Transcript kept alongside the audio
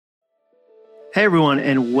Hey everyone,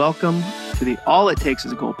 and welcome to the All It Takes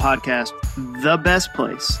Is a Goal podcast, the best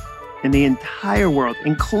place in the entire world,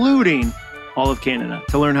 including all of Canada,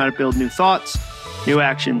 to learn how to build new thoughts, new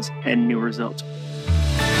actions, and new results.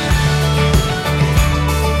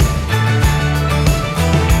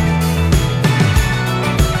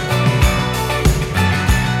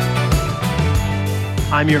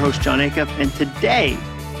 I'm your host, Jon Acuff, and today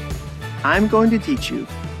I'm going to teach you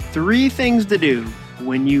 3 things to do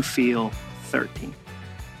when you feel 13.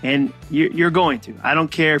 And you're going to. I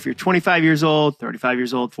don't care if you're 25 years old, 35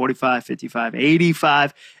 years old, 45, 55,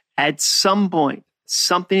 85. At some point,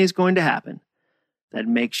 something is going to happen that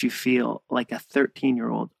makes you feel like a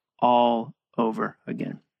 13-year-old all over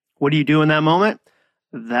again. What do you do in that moment?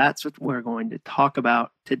 That's what we're going to talk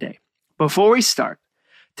about today. Before we start,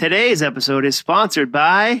 today's episode is sponsored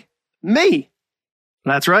by me.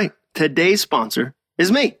 That's right. Today's sponsor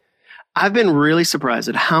is me. I've been really surprised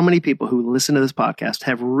at how many people who listen to this podcast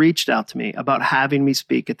have reached out to me about having me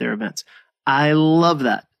speak at their events. I love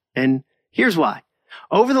that. And here's why.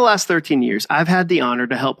 Over the last 13 years, I've had the honor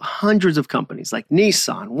to help hundreds of companies like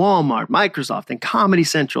Nissan, Walmart, Microsoft, and Comedy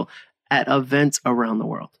Central at events around the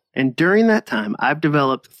world. And during that time, I've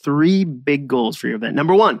developed 3 big goals for your event.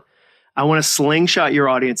 Number 1, I want to slingshot your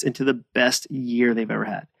audience into the best year they've ever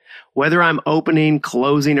had. Whether I'm opening,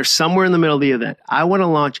 closing, or somewhere in the middle of the event, I want to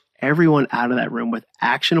launch everyone out of that room with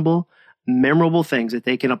actionable, memorable things that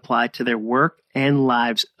they can apply to their work and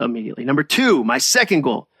lives immediately. Number 2, my second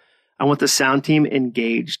goal, I want the sound team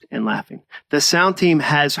engaged and laughing. The sound team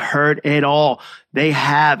has heard it all. They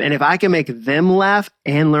have. And if I can make them laugh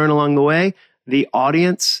and learn along the way, the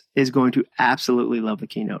audience is going to absolutely love the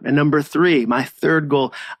keynote. And number 3, my third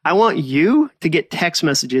goal, I want you to get text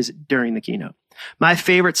messages during the keynote. My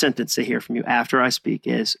favorite sentence to hear from you after I speak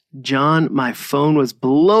is, Jon, my phone was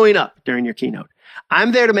blowing up during your keynote.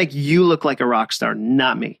 I'm there to make you look like a rock star,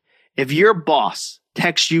 not me. If your boss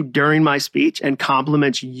texts you during my speech and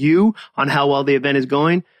compliments you on how well the event is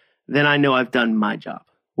going, then I know I've done my job.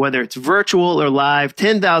 Whether it's virtual or live,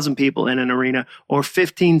 10,000 people in an arena, or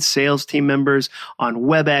 15 sales team members on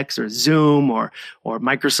WebEx or Zoom or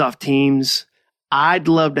Microsoft Teams, I'd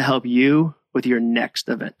love to help you with your next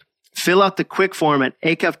event. Fill out the quick form at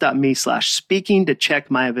acuff.me/speaking to check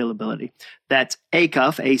my availability. That's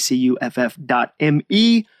Acuff,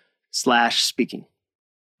 ACUFF.me/speaking.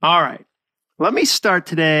 All right, let me start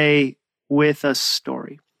today with a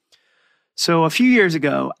story. So a few years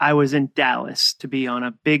ago, I was in Dallas to be on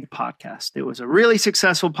a big podcast. It was a really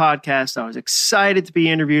successful podcast. I was excited to be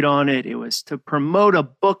interviewed on it. It was to promote a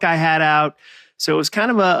book I had out. So it was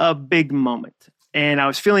kind of a big moment. And I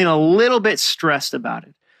was feeling a little bit stressed about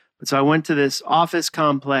it. So I went to this office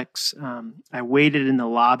complex. I waited in the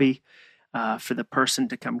lobby for the person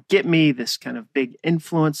to come get me, this kind of big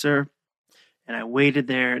influencer. And I waited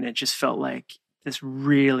there, and it just felt like this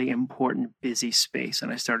really important, busy space.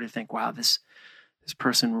 And I started to think, wow, this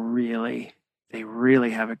person really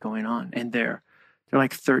have it going on. And they're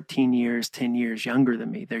like 13 years, 10 years younger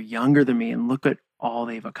than me. They're younger than me, and look at all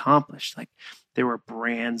they've accomplished. Like, there were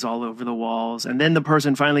brands all over the walls. And then the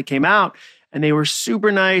person finally came out, and they were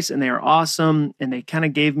super nice, and they were awesome. And they kind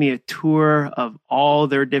of gave me a tour of all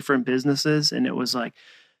their different businesses. And it was like,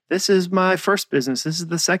 this is my first business. This is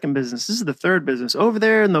the second business. This is the third business. Over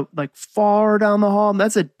there in the, like, far down the hall,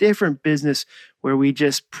 that's a different business where we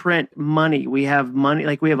just print money. We have money,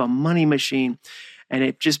 like we have a money machine. And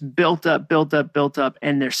it just built up.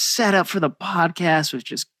 And their setup for the podcast was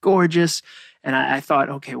just gorgeous. And I thought,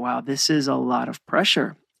 okay, wow, this is a lot of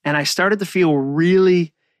pressure. And I started to feel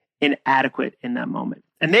really inadequate in that moment.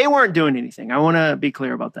 And they weren't doing anything. I want to be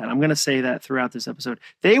clear about that. I'm going to say that throughout this episode.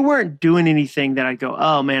 They weren't doing anything that I'd go,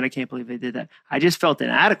 oh man, I can't believe they did that. I just felt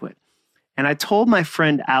inadequate. And I told my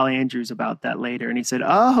friend Al Andrews about that later. And he said,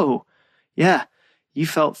 oh, yeah, you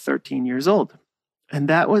felt 13 years old. And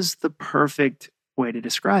that was the perfect way to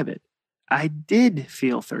describe it. I did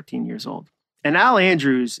feel 13 years old. And Al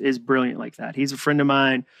Andrews is brilliant like that. He's a friend of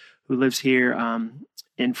mine who lives here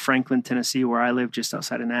in Franklin, Tennessee, where I live just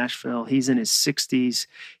outside of Nashville. He's in his 60s.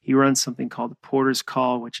 He runs something called the Porter's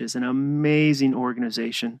Call, which is an amazing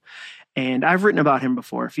organization. And I've written about him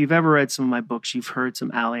before. If you've ever read some of my books, you've heard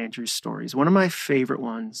some Al Andrews stories. One of my favorite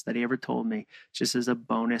ones that he ever told me, just as a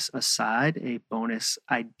bonus aside, a bonus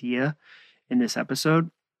idea in this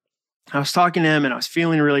episode, I was talking to him and I was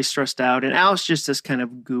feeling really stressed out. And Al's just this kind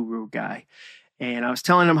of guru guy. And I was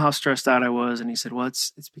telling him how stressed out I was. And he said, well,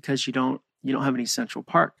 it's because you don't have any Central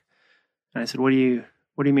Park. And I said, what do you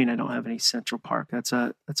mean I don't have any Central Park? That's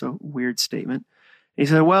a weird statement. And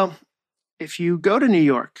he said, well, if you go to New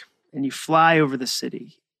York and you fly over the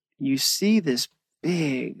city, you see this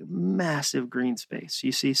big, massive green space.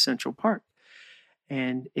 You see Central Park.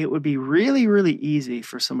 And it would be really, really easy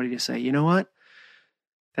for somebody to say, you know what?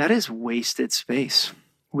 That is wasted space.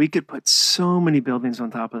 We could put so many buildings on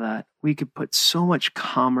top of that. We could put so much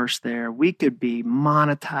commerce there. We could be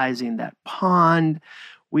monetizing that pond.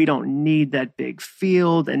 We don't need that big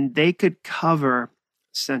field. And they could cover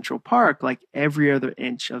Central Park like every other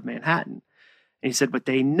inch of Manhattan. And he said, but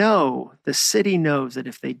they know, the city knows that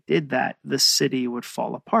if they did that, the city would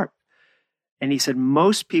fall apart. And he said,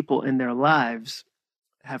 most people in their lives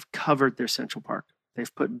have covered their Central Park.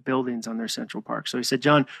 They've put buildings on their Central Park. So he said,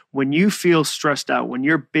 John, when you feel stressed out, when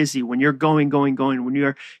you're busy, when you're going, when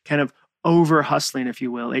you're kind of over hustling, if you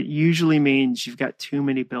will, it usually means you've got too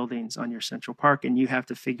many buildings on your Central Park and you have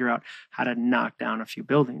to figure out how to knock down a few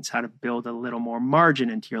buildings, how to build a little more margin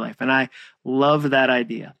into your life. And I love that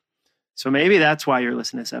idea. So maybe that's why you're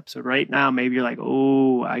listening to this episode right now. Maybe you're like,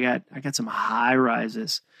 oh, I got some high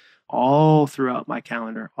rises all throughout my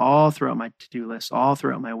calendar, all throughout my to-do list, all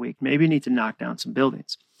throughout my week. Maybe you need to knock down some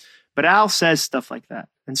buildings. But Al says stuff like that.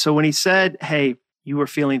 And so when he said, hey, you were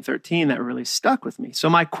feeling 13, that really stuck with me. So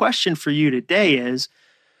my question for you today is,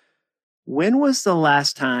 when was the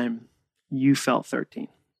last time you felt 13?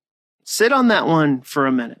 Sit on that one for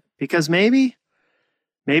a minute, because maybe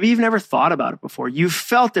you've never thought about it before. You've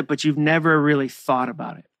felt it, but you've never really thought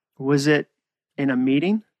about it. Was it in a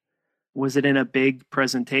meeting? Was it in a big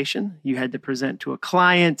presentation? You had to present to a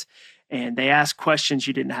client and they asked questions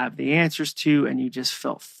you didn't have the answers to and you just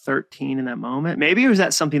felt 13 in that moment. Maybe it was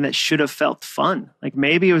at something that should have felt fun. Like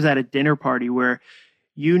maybe it was at a dinner party where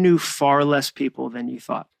you knew far less people than you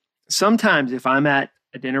thought. Sometimes if I'm at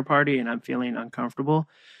a dinner party and I'm feeling uncomfortable,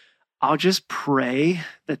 I'll just pray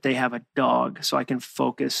that they have a dog so I can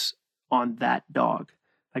focus on that dog.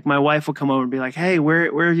 Like my wife will come over and be like, hey,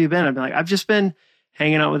 where have you been? I'd be like, I've just been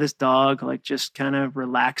hanging out with this dog, like just kind of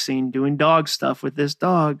relaxing, doing dog stuff with this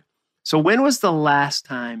dog. So when was the last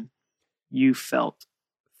time you felt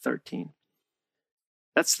 13?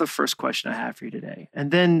 That's the first question I have for you today. And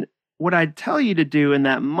then what I'd tell you to do in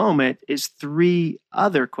that moment is 3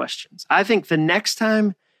 other questions. I think the next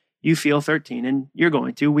time you feel 13, and you're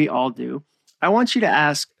going to, we all do, I want you to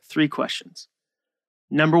ask 3 questions.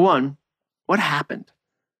 Number 1, what happened?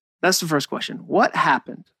 That's the first question. What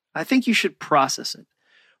happened? I think you should process it.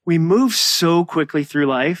 We move so quickly through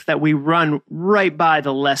life that we run right by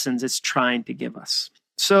the lessons it's trying to give us.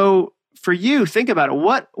 So for you, think about it.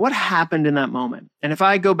 What happened in that moment? And if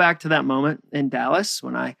I go back to that moment in Dallas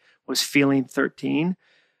when I was feeling 13,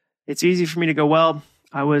 it's easy for me to go, well,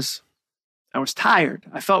 I was tired.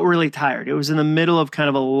 I felt really tired. It was in the middle of kind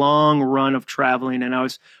of a long run of traveling and I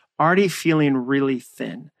was already feeling really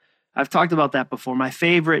thin. I've talked about that before. My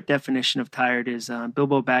favorite definition of tired is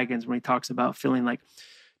Bilbo Baggins when he talks about feeling like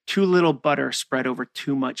too little butter spread over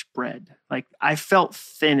too much bread. Like I felt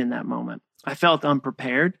thin in that moment. I felt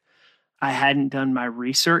unprepared. I hadn't done my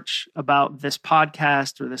research about this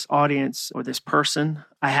podcast or this audience or this person.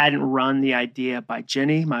 I hadn't run the idea by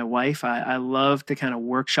Jenny, my wife. I love to kind of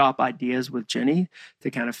workshop ideas with Jenny to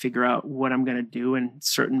kind of figure out what I'm going to do in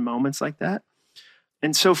certain moments like that.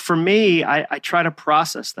 And so for me, I try to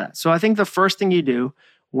process that. So I think the first thing you do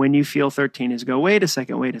when you feel 13 is go, wait a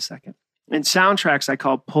second. In soundtracks, I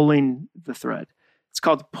call pulling the thread. It's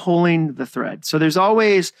called pulling the thread. So there's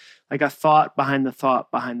always like a thought behind the thought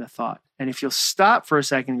behind the thought. And if you'll stop for a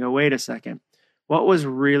second and go, wait a second, what was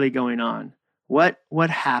really going on? What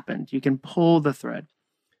happened? You can pull the thread.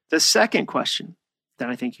 The second question that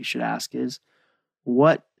I think you should ask is,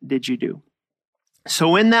 what did you do?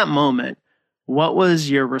 So in that moment, what was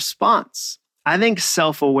your response? I think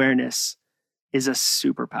self-awareness is a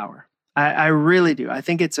superpower. I really do. I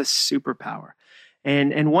think it's a superpower.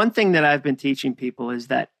 And one thing that I've been teaching people is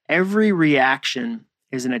that every reaction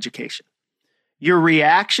is an education. Your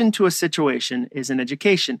reaction to a situation is an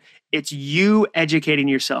education. It's you educating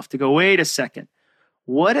yourself to go, wait a second,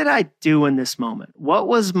 what did I do in this moment? What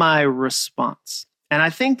was my response? And I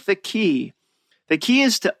think the key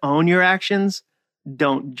is to own your actions,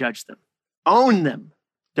 don't judge them. Own them,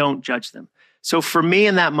 don't judge them. So for me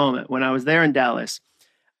in that moment, when I was there in Dallas,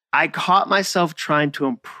 I caught myself trying to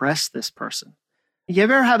impress this person. You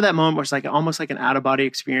ever have that moment where it's like almost like an out-of-body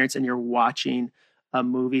experience and you're watching a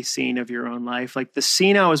movie scene of your own life? Like the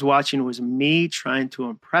scene I was watching was me trying to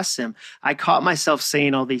impress him. I caught myself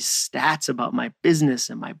saying all these stats about my business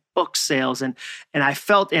and my book sales, and I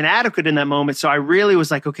felt inadequate in that moment. So I really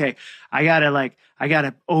was like, okay, I gotta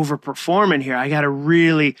overperform in here. I gotta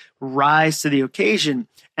really rise to the occasion.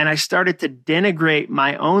 And I started to denigrate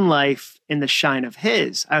my own life in the shine of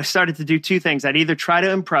his. I started to do 2 things. I'd either try to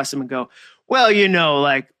impress him and go, well,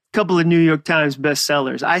 like couple of New York Times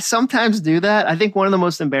bestsellers. I sometimes do that. I think one of the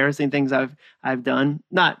most embarrassing things I've done,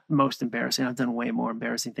 not most embarrassing, I've done way more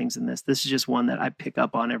embarrassing things than this. This is just one that I pick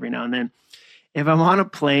up on every now and then. If I'm on a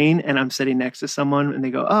plane and I'm sitting next to someone and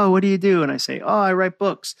they go, "Oh, what do you do?" And I say, "Oh, I write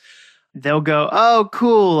books." They'll go, "Oh,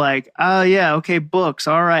 cool. Like, oh yeah, okay, books.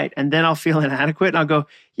 All right." And then I'll feel inadequate and I'll go,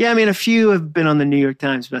 "Yeah, I mean, a few have been on the New York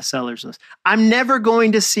Times bestsellers list." I'm never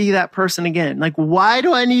going to see that person again. Like, why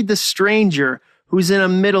do I need the stranger who's in a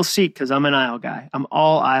middle seat? Because I'm an aisle guy. I'm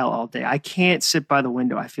all aisle all day. I can't sit by the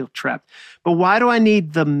window. I feel trapped. But why do I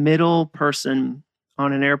need the middle person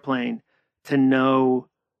on an airplane to know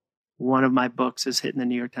one of my books is hitting the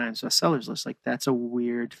New York Times bestsellers list? Like, that's a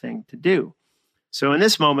weird thing to do. So in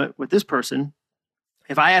this moment with this person,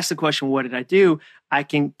 if I ask the question, what did I do? I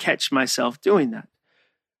can catch myself doing that,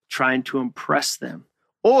 trying to impress them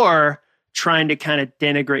or trying to kind of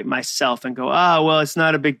denigrate myself and go, "Oh, well, it's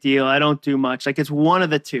not a big deal. I don't do much." Like, it's one of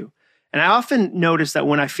the two. And I often notice that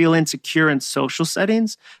when I feel insecure in social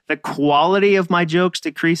settings, the quality of my jokes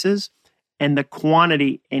decreases and the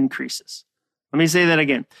quantity increases. Let me say that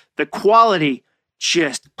again. The quality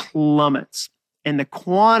just plummets and the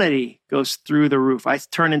quantity goes through the roof. I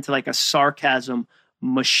turn into like a sarcasm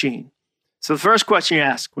machine. So the first question you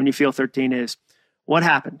ask when you feel 13 is, what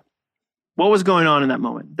happened? What was going on in that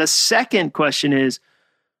moment? The second question is,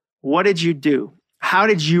 what did you do? How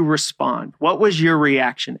did you respond? What was your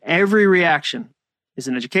reaction? Every reaction is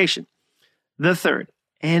an education. The third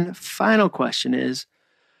and final question is,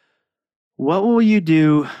 what will you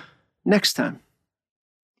do next time?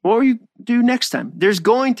 What will you do next time? There's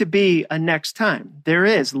going to be a next time. There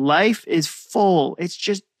is. Life is full. It's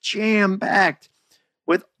just jam-packed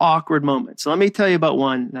with awkward moments. So let me tell you about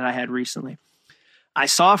one that I had recently. I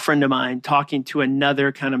saw a friend of mine talking to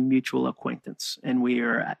another kind of mutual acquaintance, and we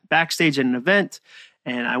were backstage at an event,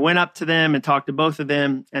 and I went up to them and talked to both of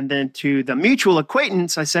them. And then to the mutual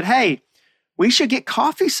acquaintance, I said, "Hey, we should get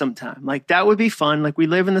coffee sometime. Like, that would be fun. Like, we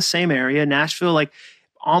live in the same area, Nashville. Like,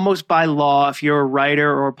 almost by law, if you're a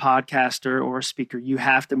writer or a podcaster or a speaker, you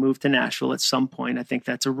have to move to Nashville at some point. I think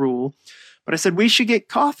that's a rule." But I said, "We should get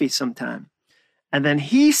coffee sometime." And then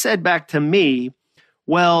he said back to me,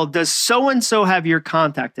 "Well, does so-and-so have your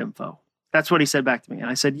contact info?" That's what he said back to me. And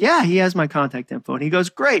I said, "Yeah, he has my contact info." And he goes,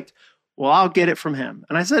 "Great. Well, I'll get it from him."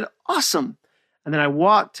 And I said, "Awesome." And then I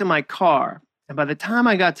walked to my car. And by the time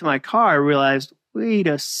I got to my car, I realized, wait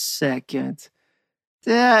a second.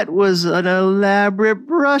 That was an elaborate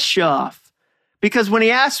brush off. Because when he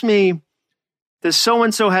asked me, "Does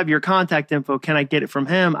so-and-so have your contact info? Can I get it from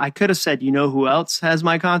him?" I could have said, "You know who else has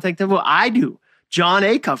my contact info? I do. Jon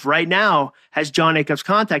Acuff right now has Jon Acuff's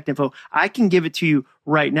contact info. I can give it to you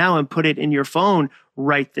right now and put it in your phone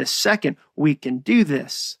right this second. We can do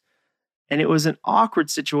this." And it was an awkward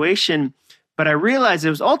situation, but I realized it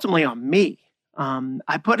was ultimately on me.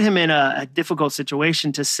 I put him in a difficult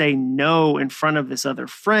situation to say no in front of this other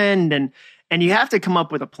friend. And you have to come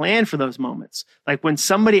up with a plan for those moments. Like when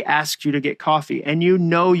somebody asks you to get coffee and you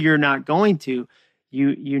know you're not going to,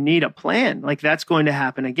 you need a plan. Like that's going to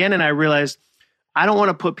happen again. And I realized I don't want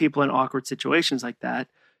to put people in awkward situations like that.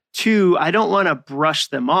 Two, I don't want to brush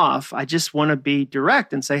them off. I just want to be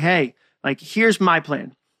direct and say, "Hey, like here's my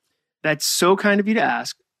plan. That's so kind of you to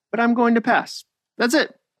ask, but I'm going to pass. That's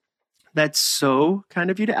it. That's so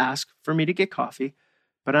kind of you to ask for me to get coffee,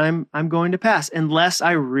 but I'm going to pass unless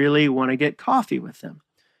I really want to get coffee with them."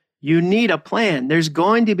 You need a plan. There's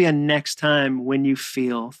going to be a next time when you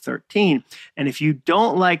feel 13. And if you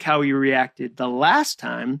don't like how you reacted the last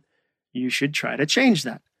time, you should try to change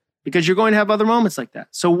that because you're going to have other moments like that.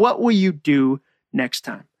 So what will you do next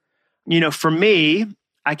time? For me,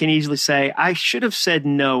 I can easily say, I should have said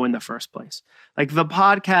no in the first place. Like the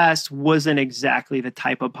podcast wasn't exactly the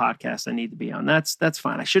type of podcast I need to be on. That's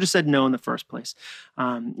fine. I should have said no in the first place.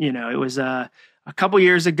 It was a couple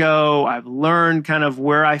years ago. I've learned kind of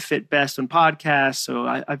where I fit best on podcasts. So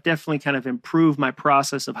I've definitely kind of improved my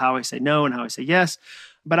process of how I say no and how I say yes.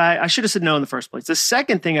 But I should have said no in the first place. The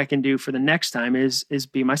second thing I can do for the next time is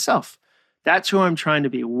be myself. That's who I'm trying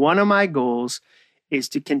to be. One of my goals is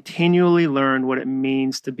to continually learn what it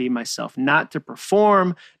means to be myself, not to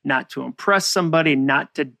perform, not to impress somebody,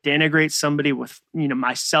 not to denigrate somebody with,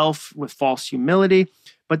 myself with false humility,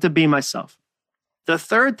 but to be myself. The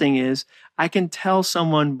third thing is I can tell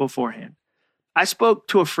someone beforehand. I spoke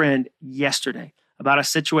to a friend yesterday about a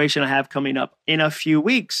situation I have coming up in a few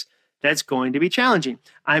weeks that's going to be challenging.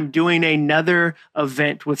 I'm doing another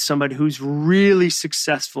event with somebody who's really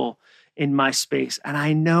successful in my space. And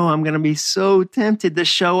I know I'm going to be so tempted to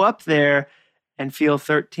show up there and feel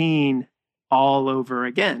 13 all over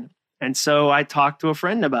again. And so I talked to a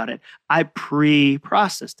friend about it. I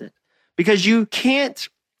pre-processed it because you can't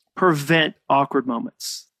prevent awkward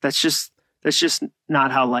moments. That's just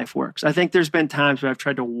not how life works. I think there's been times where I've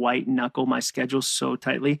tried to white knuckle my schedule so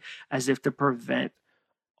tightly as if to prevent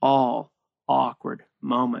all awkward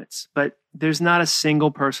moments. But there's not a single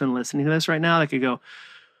person listening to this right now that could go,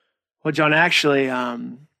 well, John, actually, I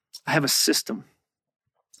have a system.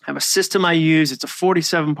 I use. It's a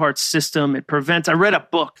 47-part system. It prevents. I read a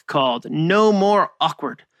book called No More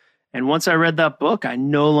Awkward. And once I read that book, I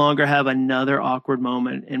no longer have another awkward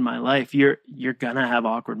moment in my life. You're going to have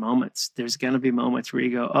awkward moments. There's going to be moments where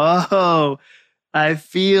you go, oh, I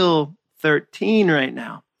feel 13 right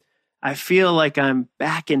now. I feel like I'm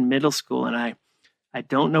back in middle school and I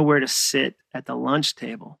don't know where to sit at the lunch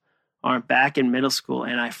table. Or I'm back in middle school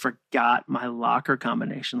and I forgot my locker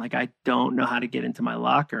combination. Like I don't know how to get into my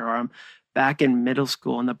locker. Or I'm back in middle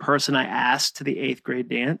school and the person I asked to the 8th grade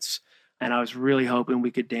dance, and I was really hoping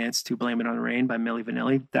we could dance to Blame It on the Rain by Milli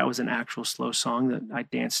Vanilli. That was an actual slow song that I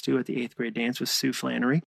danced to at the 8th grade dance with Sue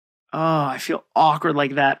Flannery. Oh, I feel awkward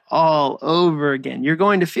like that all over again. You're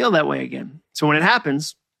going to feel that way again. So when it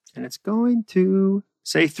happens, and it's going to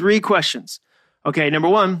say 3 questions. Okay, number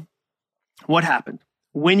 1, what happened?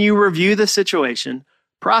 When you review the situation,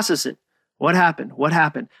 process it. What happened? What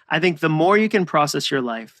happened? I think the more you can process your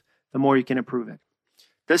life, the more you can improve it.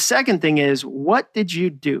 The second thing is, what did you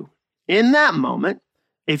do? In that moment,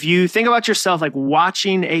 if you think about yourself like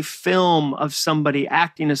watching a film of somebody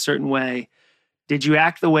acting a certain way, did you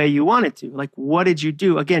act the way you wanted to? Like, what did you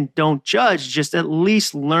do? Again, don't judge, just at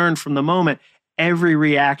least learn from the moment. Every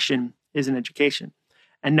reaction is an education.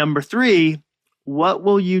 And number 3, what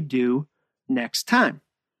will you do next time?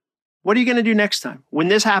 What are you going to do next time? When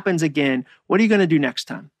this happens again, what are you going to do next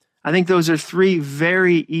time? I think those are 3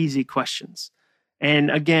 very easy questions.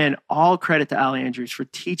 And again, all credit to Ali Andrews for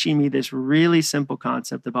teaching me this really simple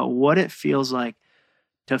concept about what it feels like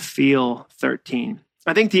to feel 13.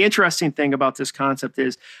 I think the interesting thing about this concept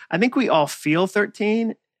is I think we all feel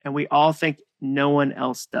 13 and we all think no one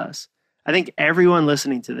else does. I think everyone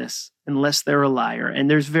listening to this, unless they're a liar, and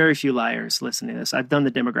there's very few liars listening to this. I've done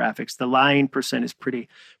the demographics. The lying percent is pretty.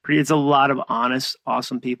 It's a lot of honest,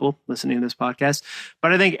 awesome people listening to this podcast.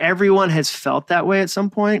 But I think everyone has felt that way at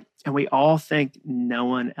some point, and we all think no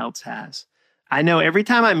one else has. I know every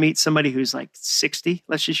time I meet somebody who's like 60,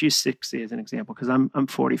 let's just use 60 as an example, because I'm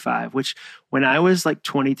 45, which when I was like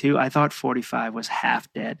 22, I thought 45 was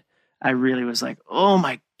half dead. I really was like, oh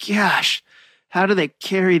my gosh. How do they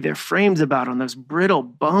carry their frames about on those brittle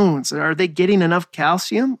bones? Are they getting enough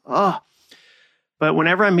calcium? Oh, but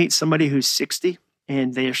whenever I meet somebody who's 60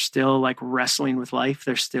 and they're still like wrestling with life,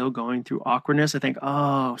 they're still going through awkwardness, I think,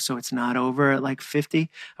 oh, so it's not over at like 50?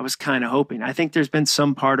 I was kind of hoping. I think there's been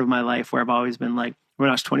some part of my life where I've always been like, when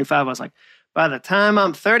I was 25, I was like, by the time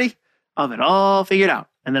I'm 30, I'll have it all figured out.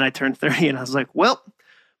 And then I turned 30 and I was like, well,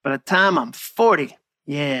 by the time I'm 40,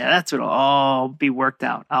 yeah, that's what'll all be worked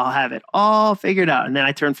out. I'll have it all figured out. And then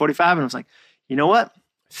I turned 45 and I was like, you know what?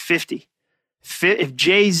 50. If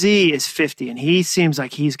Jay-Z is 50 and he seems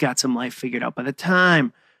like he's got some life figured out, by the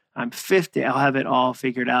time I'm 50, I'll have it all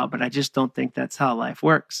figured out. But I just don't think that's how life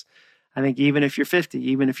works. I think even if you're 50,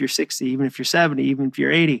 even if you're 60, even if you're 70, even if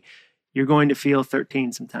you're 80, you're going to feel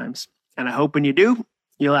 13 sometimes. And I hope when you do,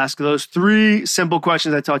 you'll ask those 3 simple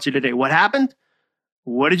questions I taught you today. What happened?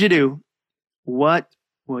 What did you do? What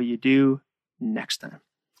will you do next time?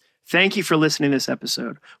 Thank you for listening to this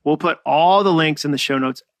episode. We'll put all the links in the show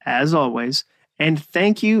notes as always. And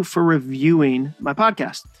thank you for reviewing my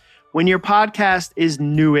podcast. When your podcast is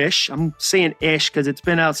newish, I'm saying ish because it's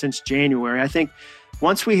been out since January. I think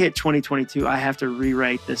once we hit 2022, I have to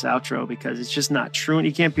rewrite this outro because it's just not true. And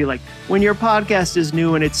you can't be like, when your podcast is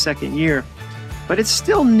new in its 2nd year, but it's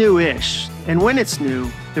still newish. And when it's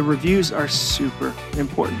new, the reviews are super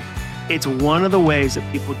important. It's one of the ways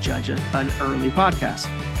that people judge an early podcast.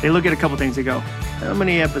 They look at a couple things. They go, how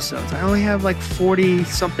many episodes? I only have like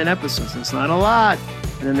 40-something episodes. That's not a lot.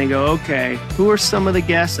 And then they go, okay, who are some of the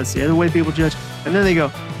guests? That's the other way people judge. And then they go,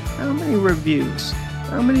 how many reviews?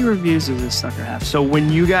 How many reviews does this sucker have? So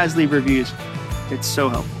when you guys leave reviews, it's so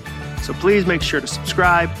helpful. So please make sure to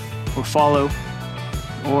subscribe or follow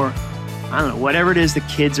or, I don't know, whatever it is the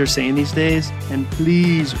kids are saying these days. And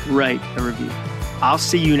please write a review. I'll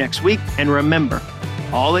see you next week. And remember,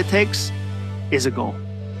 all it takes is a goal.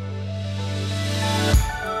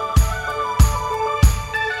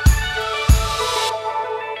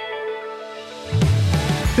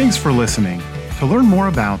 Thanks for listening. To learn more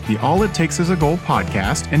about the All It Takes Is a Goal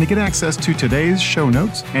podcast and to get access to today's show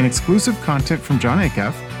notes and exclusive content from Jon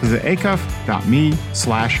Acuff, visit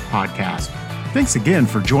acuff.me/podcast. Thanks again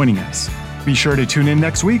for joining us. Be sure to tune in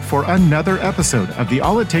next week for another episode of the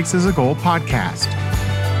All It Takes Is a Goal podcast.